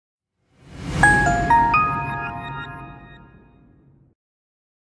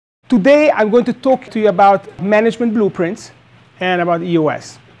Today I'm going to talk to you about management blueprints and about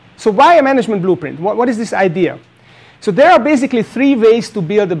EOS. So why a management blueprint? What is this idea? So there are basically three ways to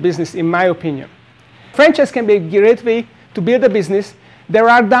build a business, in my opinion. Franchise can be a great way to build a business. There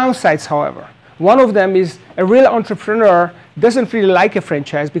are downsides, however. One of them is a real entrepreneur doesn't really like a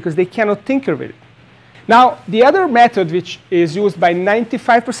franchise because they cannot tinker with it. Now, the other method which is used by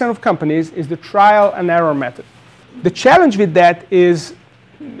 95% of companies is the trial and error method. The challenge with that is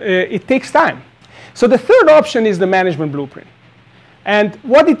it takes time. So the third option is the management blueprint. And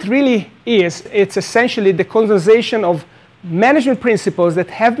what it really is, it's essentially the condensation of management principles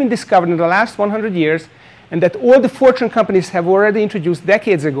that have been discovered in the last 100 years and that all the Fortune companies have already introduced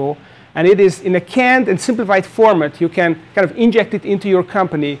decades ago. And it is in a canned and simplified format. You can kind of inject it into your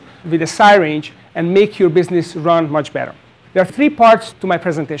company with a syringe and make your business run much better. There are three parts to my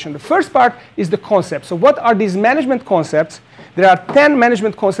presentation. The first part is the concept. So what are these management concepts? There are 10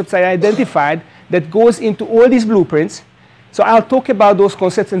 management concepts I identified that goes into all these blueprints. So I'll talk about those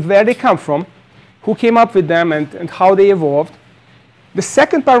concepts and where they come from, who came up with them, and how they evolved. The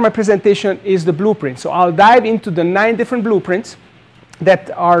second part of my presentation is the blueprint. So I'll dive into the 9 different blueprints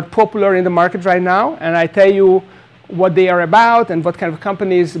that are popular in the market right now, and I tell you what they are about and what kind of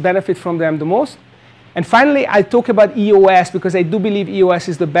companies benefit from them the most. And finally, I talk about EOS because I do believe EOS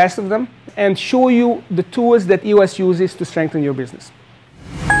is the best of them, and show you the tools that EOS uses to strengthen your business.